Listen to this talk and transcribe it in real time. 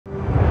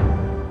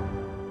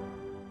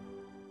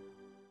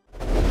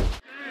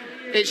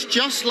It's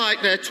just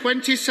like their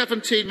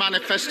 2017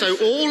 manifesto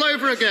all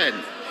over again.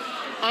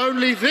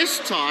 Only this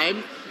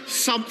time,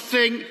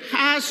 something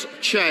has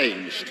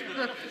changed.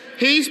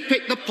 He's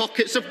picked the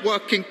pockets of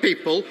working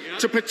people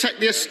to protect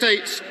the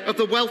estates of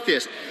the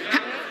wealthiest.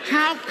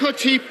 How could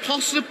he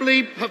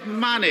possibly have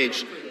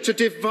managed to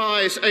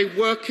devise a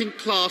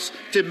working-class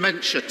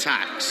dementia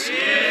tax?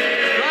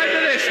 Prime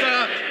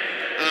Minister.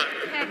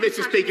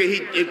 Mr. Speaker,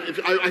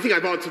 I think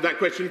I've answered that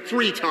question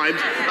 3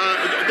 times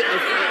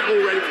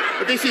already.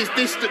 This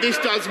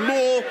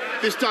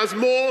does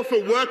more for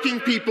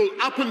working people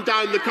up and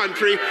down the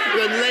country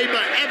than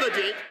Labour ever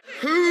did.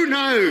 Who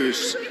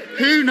knows?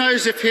 Who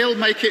knows if he'll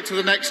make it to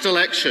the next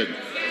election?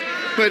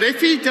 But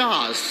if he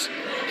does,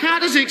 how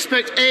does he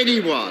expect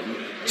anyone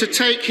to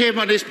take him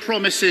and his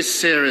promises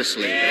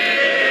seriously?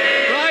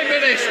 Prime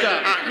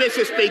Minister.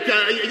 Mr.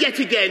 Speaker, yet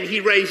again he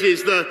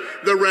raises the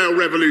rail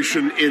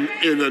revolution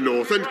in the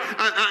north. And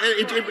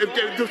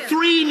the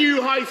 3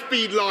 new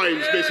high-speed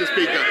lines, Mr.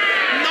 Speaker,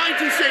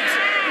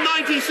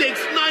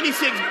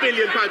 96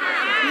 billion pounds.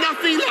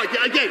 Nothing like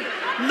it. Again,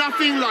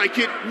 nothing like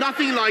it,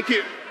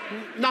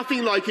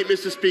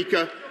 Mr.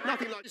 Speaker.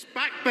 Nothing like it.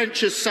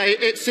 Backbenchers say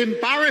it's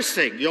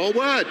embarrassing. Your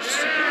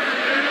words.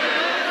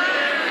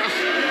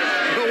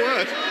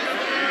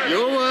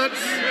 Your words.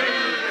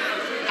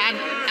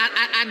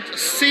 And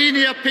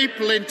senior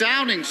people in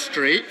Downing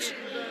Street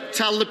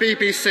tell the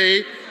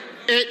BBC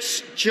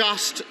it's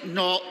just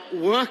not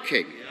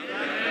working.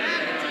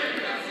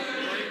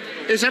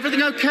 Is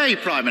everything okay,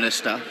 Prime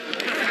Minister?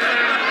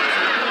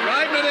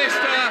 Prime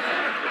Minister.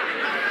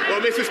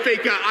 Well, Mr.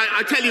 Speaker,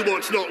 I tell you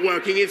what's not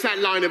working. It's that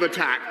line of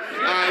attack.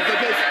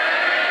 Because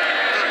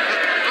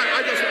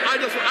I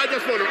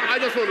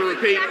just want to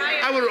repeat.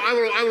 I want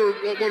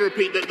to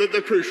repeat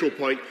the crucial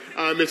point,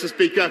 Mr.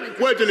 Speaker.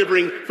 We're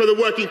delivering for the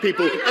working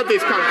people of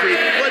this country.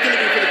 We're delivering